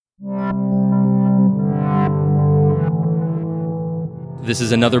This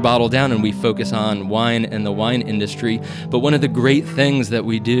is Another Bottle Down, and we focus on wine and the wine industry. But one of the great things that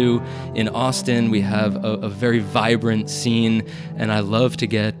we do in Austin, we have a very vibrant scene, and I love to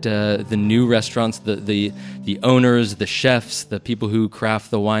get the new restaurants, the owners, the chefs, the people who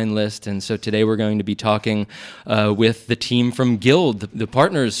craft the wine list. And so today we're going to be talking with the team from Guild, the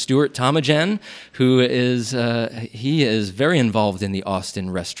partners, Stuart Tomajan, who is he is very involved in the Austin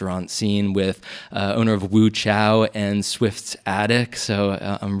restaurant scene with owner of Wu Chow and Swift's Attic. So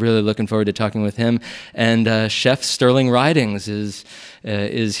I'm really looking forward to talking with him. And Chef Sterling Ridings is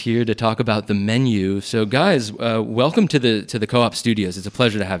here to talk about the menu. So guys, welcome to the Co-op Studios. It's a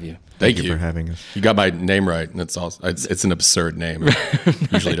pleasure to have you. Thank you for having us. You got my name right, and it's an absurd name.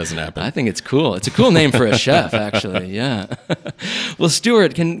 Usually doesn't happen. I think it's cool. It's a cool name for a chef, actually. Yeah. Well,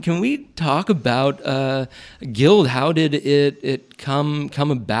 Stuart, can we talk about Guild? How did it come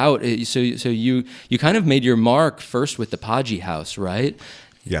about? So you kind of made your mark first with the Podgy House, right?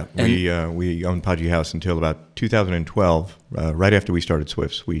 Yeah, we owned Podgy House until about 2012. Right after we started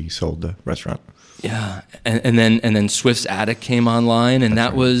Swift's, we sold the restaurant. Yeah, and then Swift's Attic came online, and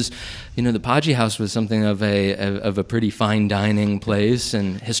that was, the Podgy House was something of a pretty fine dining place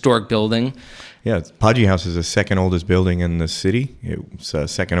and historic building. Yeah, Podgy House is the second oldest building in the city. It's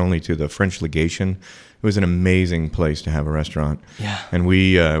second only to the French Legation. It was an amazing place to have a restaurant. Yeah, and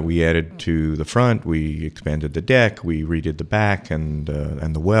we added to the front. We expanded the deck. We redid the back and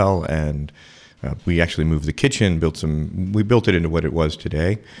the well, and we actually moved the kitchen. We built it into what it was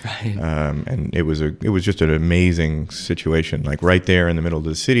today. Right. And it was just an amazing situation. Like right there in the middle of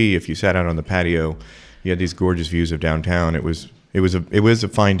the city, if you sat out on the patio, you had these gorgeous views of downtown. It was a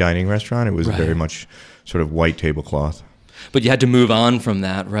fine dining restaurant. It was very much sort of white tablecloth. But you had to move on from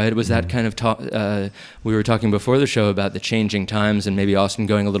that, right? Was that kind of we were talking before the show about the changing times and maybe Austin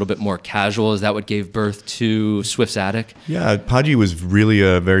going a little bit more casual. Is that what gave birth to Swift's Attic? Yeah, Podgy was really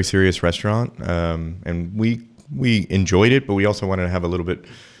a very serious restaurant, and we enjoyed it, but we also wanted to have a little bit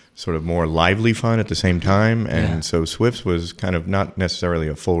sort of more lively fun at the same time. And so Swift's was kind of not necessarily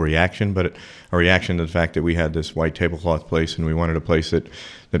a full reaction, but a reaction to the fact that we had this white tablecloth place, and we wanted a place that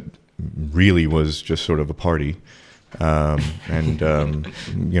really was just sort of a party. We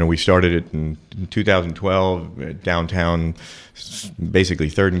started it in 2012 downtown, basically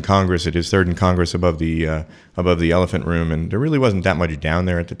Third and Congress. It is Third and Congress above the Elephant Room, and there really wasn't that much down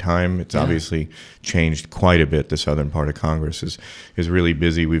there at the time. It's obviously changed quite a bit. The southern part of Congress is really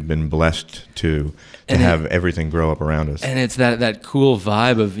busy. We've been blessed to have everything grow up around us. And it's that cool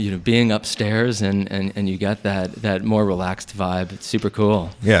vibe of being upstairs, and you got that more relaxed vibe. It's super cool.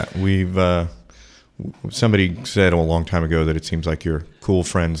 Yeah, we've. Somebody said a long time ago that it seems like your cool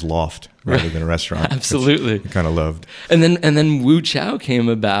friend's loft rather than a restaurant. Absolutely, I kind of loved. And then Wu Chow came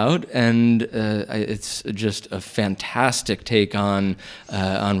about, and it's just a fantastic take on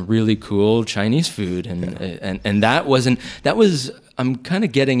really cool Chinese food, and that was. I'm kind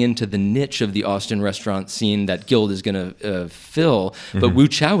of getting into the niche of the Austin restaurant scene that Guild is going to fill, but Wu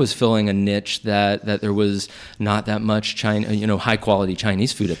Chow was filling a niche that there was not that much high quality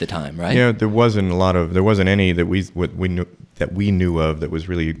Chinese food at the time, right? Yeah, there wasn't any that we knew of that was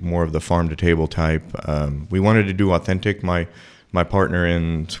really more of the farm to table type. We wanted to do authentic. My partner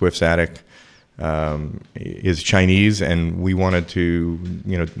in Swift's Attic is Chinese, and we wanted to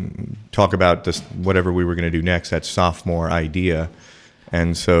talk about this whatever we were going to do next, that sophomore idea.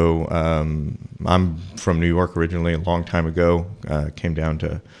 And so I'm from New York originally. A long time ago, came down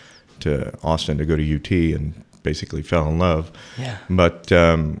to Austin to go to UT and basically fell in love. Yeah. But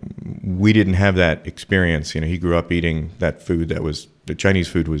we didn't have that experience. He grew up eating that food that was the Chinese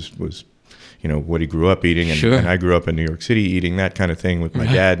food was what he grew up eating, and I grew up in New York City eating that kind of thing with my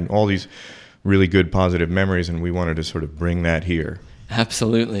dad, and all these really good positive memories, and we wanted to sort of bring that here.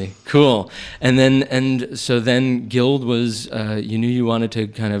 Absolutely. Cool. So then Guild was, you knew you wanted to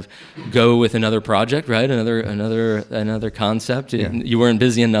kind of go with another project, right? Another concept. Yeah. You weren't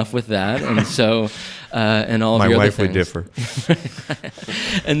busy enough with that. And so, and all of your other things. My wife would differ.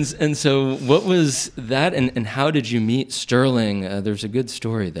 And so what was that, and how did you meet Sterling? There's a good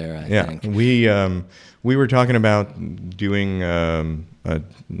story there, I think. We were talking about doing a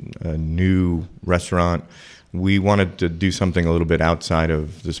new restaurant. We wanted to do something a little bit outside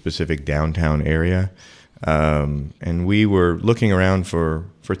of the specific downtown area. And we were looking around for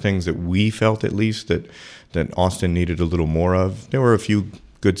things that we felt, at least, that Austin needed a little more of. There were a few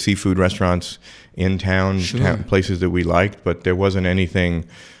good seafood restaurants in town, places that we liked, but there wasn't anything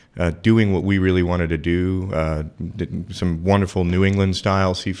doing what we really wanted to do. Some wonderful New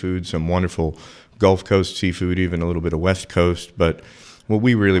England-style seafood, some wonderful Gulf Coast seafood, even a little bit of West Coast, but what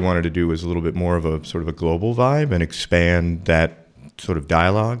we really wanted to do was a little bit more of a sort of a global vibe and expand that sort of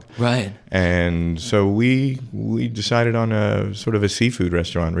dialogue. Right. And so we decided on a sort of a seafood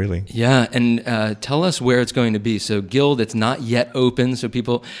restaurant, really. Yeah, and tell us where it's going to be. So Guild, it's not yet open, so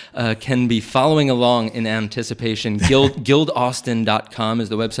people can be following along in anticipation. Guildaustin.com is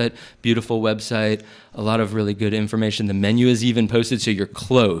the website. Beautiful website. A lot of really good information. The menu is even posted, so you're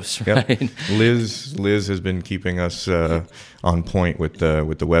close, right? Yep. Liz has been keeping us on point with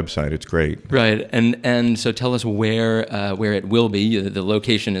the website. It's great. Right, and so tell us where it will be. The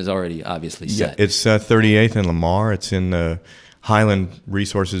location is already obviously set. Yeah, it's 38th and Lamar. It's in the Highland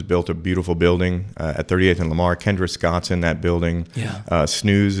Resources built a beautiful building at 38th and Lamar. Kendra Scott's in that building. Yeah.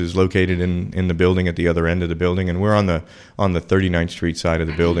 Snooze is located in the building at the other end of the building, and we're on the 39th Street side of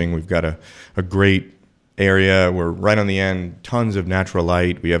the building. We've got a great area. We're right on the end, tons of natural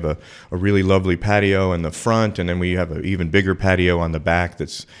light. We have a really lovely patio in the front, and then we have an even bigger patio on the back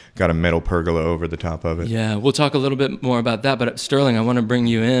that's got a metal pergola over the top of it. Yeah, we'll talk a little bit more about that, but Sterling, I want to bring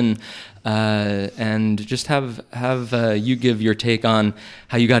you in and just have you give your take on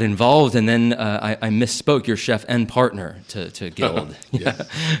how you got involved, and then I misspoke, you're chef and partner to Guild. Yeah.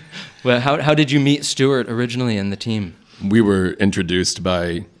 Well, how did you meet Stuart originally and the team? We were introduced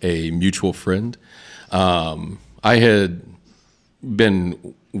by a mutual friend. I had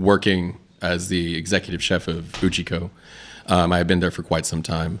been working as the executive chef of Uchiko. I had been there for quite some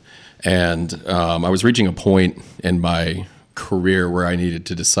time, and I was reaching a point in my career where I needed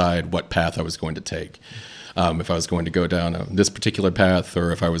to decide what path I was going to take. If I was going to go down this particular path,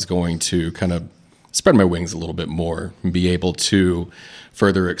 or if I was going to kind of spread my wings a little bit more and be able to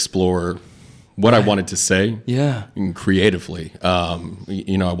further explore what I wanted to say, creatively. I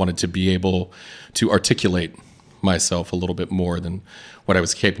wanted to be able to articulate myself a little bit more than what I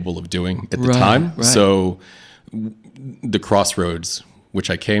was capable of doing at the time. Right. So the crossroads which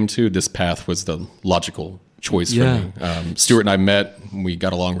I came to, this path was the logical choice for me. Stuart and I met, we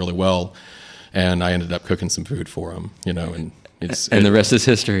got along really well, and I ended up cooking some food for him, and the rest is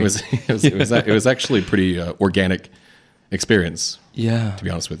history. It was actually a pretty organic experience. Yeah, to be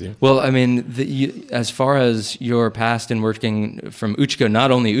honest with you. Well, I mean, as far as your past in working from Uchiko,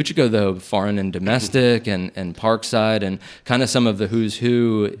 not only Uchiko though, foreign and domestic, and Parkside, and kind of some of the who's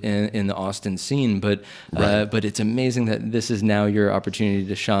who in the Austin scene. But it's amazing that this is now your opportunity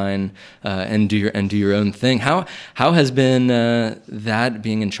to shine and do your own thing. How has been that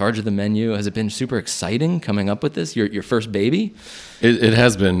being in charge of the menu? Has it been super exciting coming up with this? Your first baby? It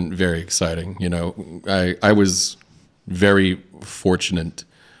has been very exciting. I was very fortunate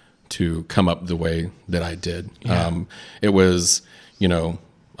to come up the way that I did. Yeah. It was, a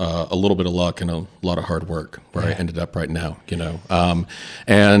little bit of luck and a lot of hard work where I ended up right now,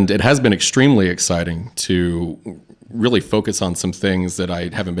 and it has been extremely exciting to really focus on some things that I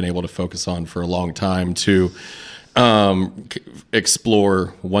haven't been able to focus on for a long time, to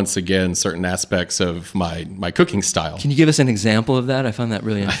explore once again certain aspects of my cooking style. Can you give us an example of that? I found that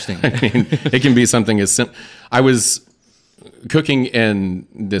really interesting. I mean, it can be something as simple. I was cooking in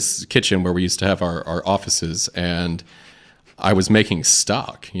this kitchen where we used to have our offices, and I was making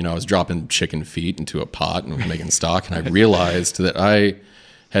stock. I was dropping chicken feet into a pot and making stock, and I realized that I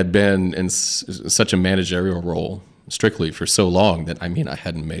had been in such a managerial role strictly for so long that I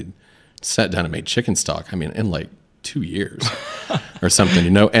hadn't sat down and made chicken stock. In like 2 years or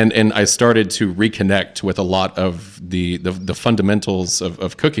something, and I started to reconnect with a lot of the fundamentals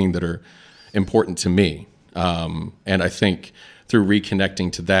of cooking that are important to me. And I think through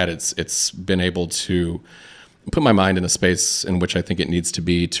reconnecting to that, it's been able to put my mind in a space in which I think it needs to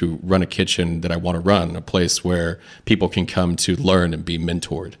be to run a kitchen that I want to run, a place where people can come to learn and be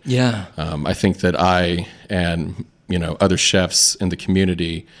mentored. Yeah. I think that I and other chefs in the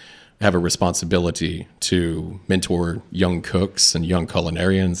community have a responsibility to mentor young cooks and young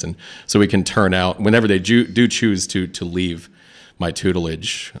culinarians, and so we can turn out whenever they do choose to leave my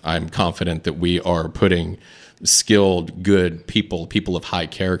tutelage. I'm confident that we are putting skilled, good people of high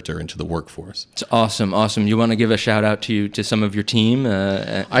character into the workforce. It's awesome. You want to give a shout out to some of your team?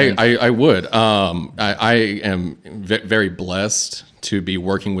 I would. I am very blessed to be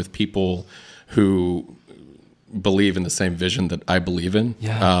working with people who believe in the same vision that I believe in.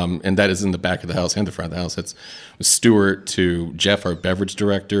 Yeah. And that is in the back of the house and the front of the house. It's Stuart to Jeff, our beverage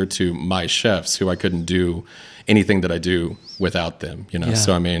director, to my chefs, who I couldn't do anything that I do without them. Yeah.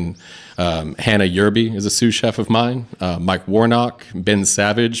 So Hannah Yerby is a sous chef of mine. Mike Warnock, Ben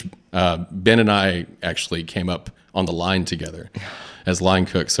Savage. Ben and I actually came up on the line together as line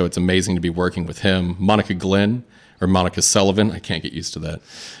cooks, so it's amazing to be working with him. Monica Glenn or Monica Sullivan, I can't get used to that,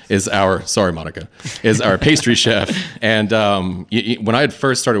 is our pastry chef. And when I had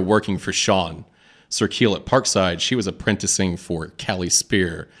first started working for Sean Sir Keele at Parkside, she was apprenticing for Callie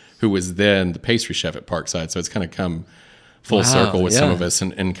Spear, who was then the pastry chef at Parkside. So it's kind of come full circle with some of us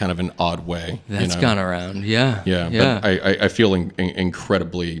in kind of an odd way. That's gone around, yeah. But I feel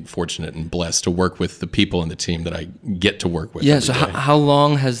incredibly fortunate and blessed to work with the people in the team that I get to work with. Yeah, so how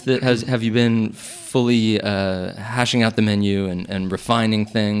long have you been fully hashing out the menu and refining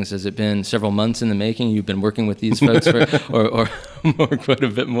things? Has it been several months in the making? You've been working with these folks or quite a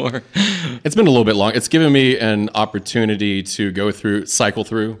bit more? It's been a little bit long. It's given me an opportunity to cycle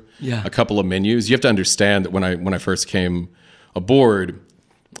through a couple of menus. You have to understand that when I first came aboard,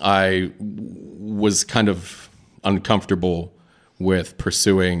 I was kind of uncomfortable with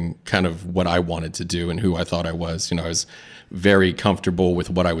pursuing kind of what I wanted to do and who I thought I was. I was very comfortable with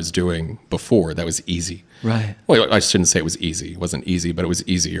what I was doing before. That was easy. Right. Well, I shouldn't say it was easy. It wasn't easy, but it was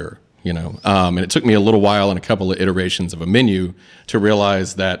easier. And it took me a little while and a couple of iterations of a menu to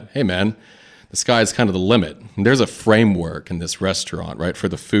realize that, hey, man, the sky's kind of the limit. And there's a framework in this restaurant, right, for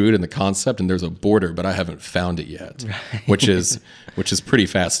the food and the concept, and there's a border, but I haven't found it yet, right. which is pretty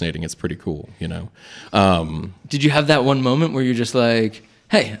fascinating. It's pretty cool, Did you have that one moment where you're just like,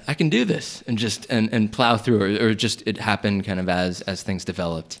 hey, I can do this, and just and plow through, or just it happened kind of as things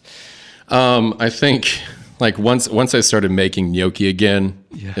developed? I think like once I started making gnocchi again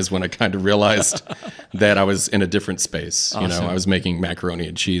is when I kind of realized that I was in a different space. Awesome. I was making macaroni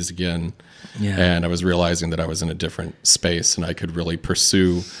and cheese again, and I was realizing that I was in a different space and I could really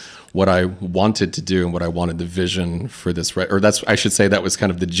pursue what I wanted to do and what I wanted the vision for this. I should say that was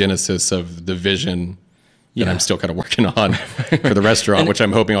kind of the genesis of the vision that I'm still kind of working on for the restaurant, which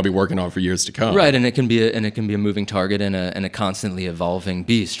I'm hoping I'll be working on for years to come. Right, and it can be a moving target and a constantly evolving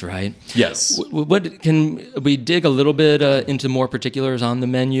beast, right? Yes. What can we dig a little bit into more particulars on the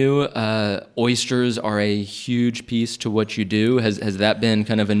menu? Oysters are a huge piece to what you do. Has that been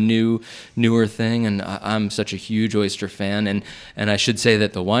kind of a newer thing? And I'm such a huge oyster fan, and I should say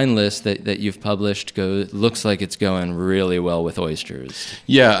that the wine list that you've published looks like it's going really well with oysters.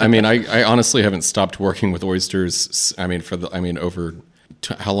 Yeah, I mean, I honestly haven't stopped working with oysters. I mean,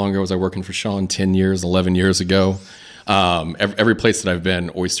 how long ago was I working for Sean? 10 years, 11 years ago. Every place that I've been,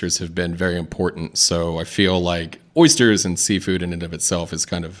 oysters have been very important. So I feel like oysters and seafood in and of itself is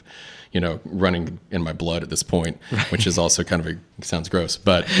kind of, running in my blood at this point, which is also kind of sounds gross,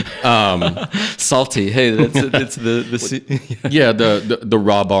 but salty. Hey, that's the the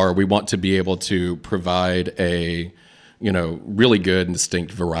raw bar. We want to be able to provide a really good and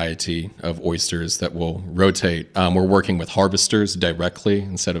distinct variety of oysters that will rotate. We're working with harvesters directly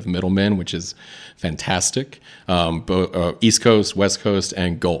instead of middlemen, which is fantastic. Both East Coast, West Coast,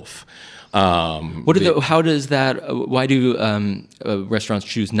 and Gulf. How does that? Why do restaurants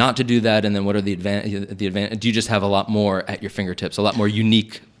choose not to do that? And then what are the advantage? Do you just have a lot more at your fingertips, a lot more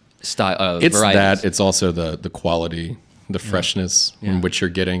unique style? It's varieties? that. It's also the quality, the freshness in which you're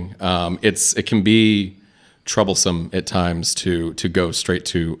getting. It can be troublesome at times to go straight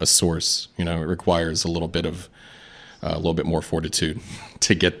to a source. It requires a little bit more fortitude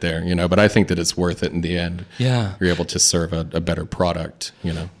to get there. But I think that it's worth it in the end. Yeah, you're able to serve a better product.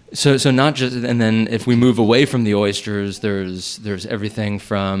 So not just, and then if we move away from the oysters, there's everything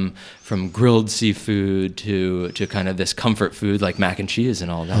from grilled seafood to kind of this comfort food like mac and cheese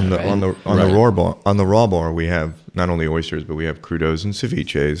and all that. On the raw bar, we have not only oysters, but we have crudos and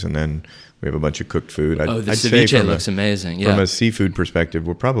ceviches, and then we have a bunch of cooked food. The ceviche looks amazing. Yeah. From a seafood perspective,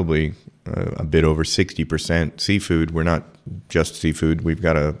 we're probably a bit over 60% seafood. We're not just seafood. We've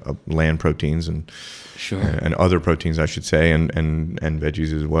got a land proteins and other proteins, I should say, and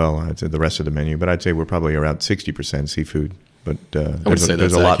veggies as well. I'd say the rest of the menu, but I'd say we're probably around 60% seafood. But there's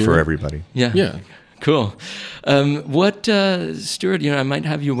a lot for everybody. Yeah. Cool. Stuart, I might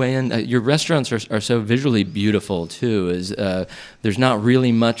have you weigh in. Your restaurants are so visually beautiful too. There's not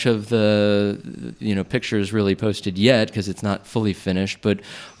really much of the pictures really posted yet because it's not fully finished. But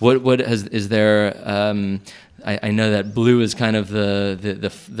is there? I know that blue is kind of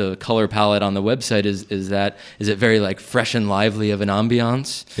the color palette on the website. Is it very like fresh and lively of an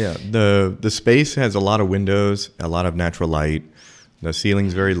ambiance? Yeah. The space has a lot of windows, a lot of natural light. The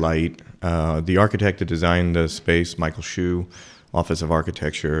ceiling's very light. The architect that designed the space, Michael Shue, Office of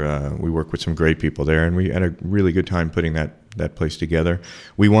Architecture, we work with some great people there, and we had a really good time putting that place together.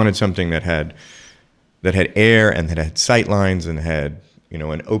 We wanted something that had air and that had sight lines and had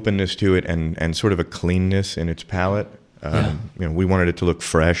an openness to it and sort of a cleanness in its palette. We wanted it to look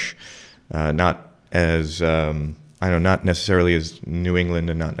fresh, not as not necessarily as New England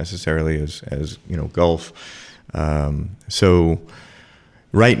and not necessarily as Gulf. So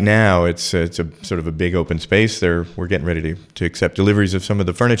right now it's a sort of a big open space. We're getting ready to accept deliveries of some of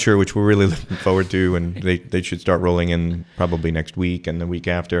the furniture, which we're really looking forward to, and they should start rolling in probably next week and the week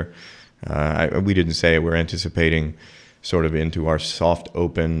after. We didn't say it. We're anticipating sort of into our soft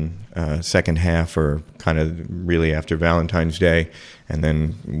open second half, or kind of really after Valentine's Day, and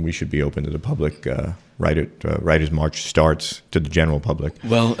then we should be open to the public right as March starts, to the general public.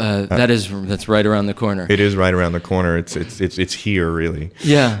 Well, that's right around the corner. It is right around the corner. It's here, really.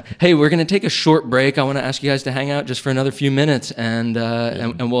 Yeah. Hey, we're going to take a short break. I want to ask you guys to hang out just for another few minutes, and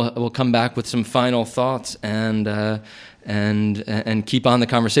we'll come back with some final thoughts and keep on the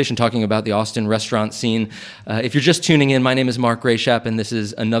conversation talking about the Austin restaurant scene. If you're just tuning in, my name is Mark Grayshap, and this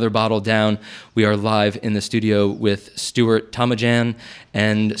is Another Bottle Down. We are live in the studio with Stuart Tamajan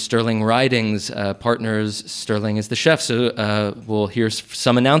and Sterling Ridings, partners. Sterling is the chef, so we'll hear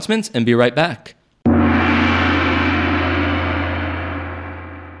some announcements and be right back.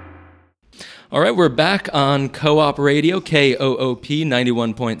 All right, we're back on Co-op Radio, KOOP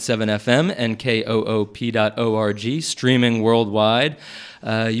 91.7 FM and KOOP.org, streaming worldwide.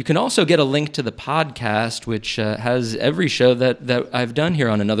 You can also get a link to the podcast, which has every show that I've done here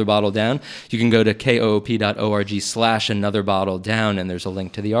on Another Bottle Down. You can go to koop.org/Another Bottle Down, and there's a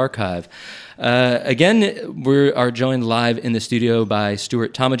link to the archive. Again, we are joined live in the studio by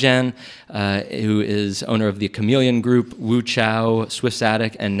Stuart Tamajan, who is owner of the Chameleon Group, Wu Chow, Swift's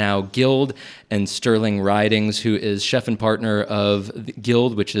Attic, and now Guild, and Sterling Ridings, who is chef and partner of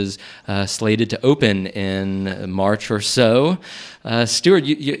Guild, which is slated to open in March or so. Stuart,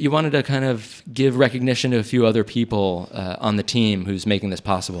 you wanted to kind of give recognition to a few other people on the team who's making this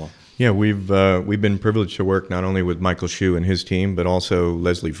possible. Yeah, we've been privileged to work not only with Michael Hsu and his team, but also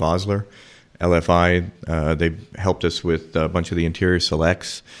Leslie Fosler, LFI. They've helped us with a bunch of the interior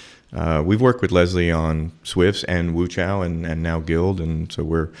selects. We've worked with Leslie on Swifts and Wu Chow and now Guild, and so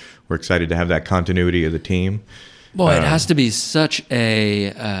we're excited to have that continuity of the team. Boy, it has to be such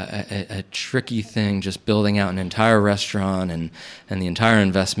a tricky thing, just building out an entire restaurant and the entire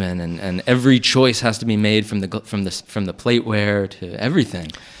investment, and every choice has to be made from the plateware to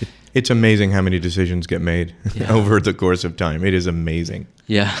everything. It's amazing how many decisions get made over the course of time. It is amazing.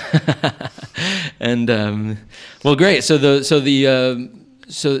 Yeah, and well, great. So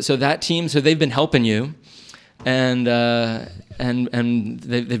that team, so they've been helping you, and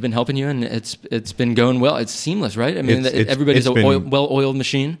they've been helping you, and it's been going well. It's seamless, right? I mean, everybody's a well-oiled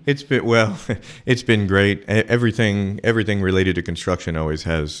machine. It's been great. Everything related to construction always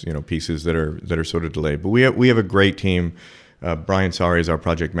has pieces that are sort of delayed. But we have a great team. Brian Sari is our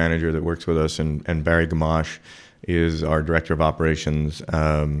project manager that works with us, and Barry Gamache is our director of operations,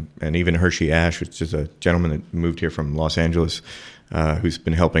 and even Hershey Ash, which is a gentleman that moved here from Los Angeles, who's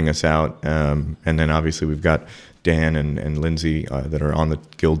been helping us out. And then obviously we've got Dan and Lindsay that are on the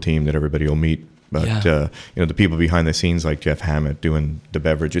Guild team that everybody will meet. But the people behind the scenes like Jeff Hammett doing the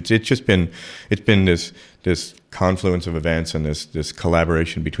beverage. It's been this confluence of events and this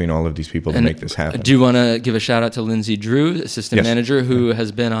collaboration between all of these people to make this happen. Do you want to give a shout out to Lindsay Drew, assistant manager, who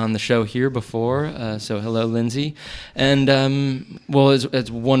has been on the show here before? So hello, Lindsay. And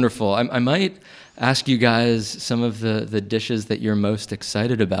it's wonderful. I might ask you guys some of the dishes that you're most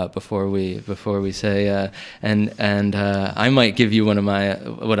excited about before we say, and I might give you one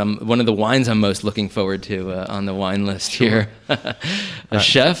of the wines I'm most looking forward to on the wine list here.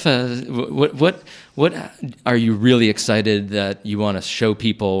 Chef, what are you really excited that you want to show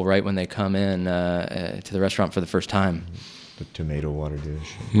people right when they come in to the restaurant for the first time? The tomato water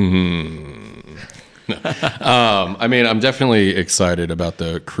dish. I'm definitely excited about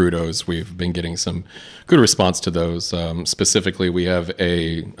the crudos. We've been getting some good response to those. Specifically, we have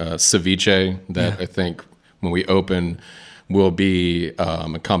a ceviche that I think when we open will be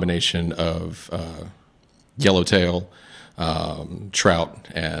a combination of yellowtail, trout,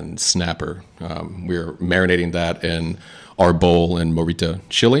 and snapper. We're marinating that in our bowl in Morita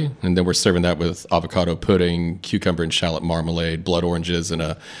chili, and then we're serving that with avocado pudding, cucumber and shallot marmalade, blood oranges, and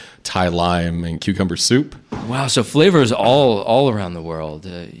a Thai lime and cucumber soup. Wow, so flavors all around the world.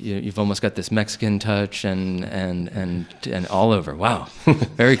 You've almost got this Mexican touch and all over. Wow,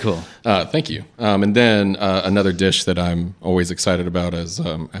 very cool. Thank you. And then another dish that I'm always excited about is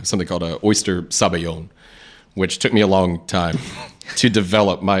I have something called a oyster sabayon, which took me a long time to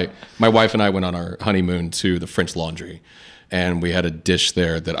develop. My wife and I went on our honeymoon to the French Laundry, and we had a dish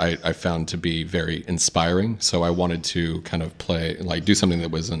there that I found to be very inspiring. So I wanted to kind of do something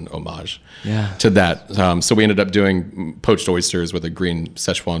that was an homage to that. So we ended up doing poached oysters with a green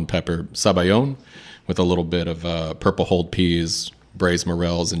Szechuan pepper sabayon with a little bit of purple hulled peas, braised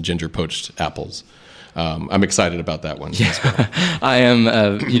morels, and ginger poached apples. I'm excited about that one. Yeah, I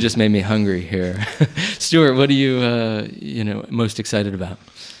am. You just made me hungry here. Stuart, what are you most excited about?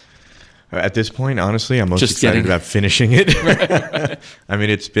 At this point, honestly, I'm most Just excited getting- about finishing it. I mean,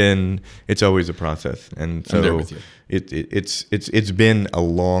 it's always a process, and I'm there so with you. it's been a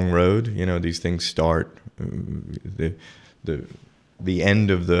long road. These things start the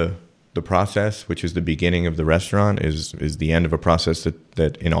end of the process, which is the beginning of the restaurant, is the end of a process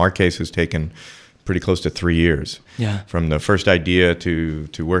that in our case has taken pretty close to 3 years. Yeah. From the first idea to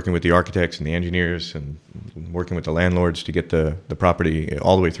working with the architects and the engineers and working with the landlords to get the property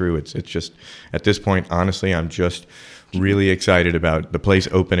all the way through. It's just, at this point, honestly, I'm just really excited about the place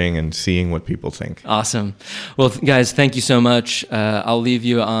opening and seeing what people think. Awesome. Well, guys, thank you so much. I'll leave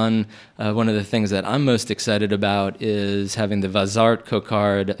you on one of the things that I'm most excited about is having the Vazart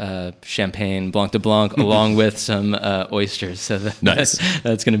Cocard Champagne Blanc de Blanc along with some oysters. So Nice.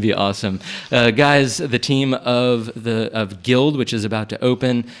 That's going to be awesome. Guys, the team of Guild, which is about to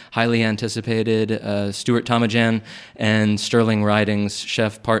open, highly anticipated, Stuart Tomajan and Sterling Ridings,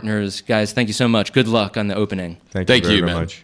 chef partners. Guys, thank you so much. Good luck on the opening. Thank very you, man. much.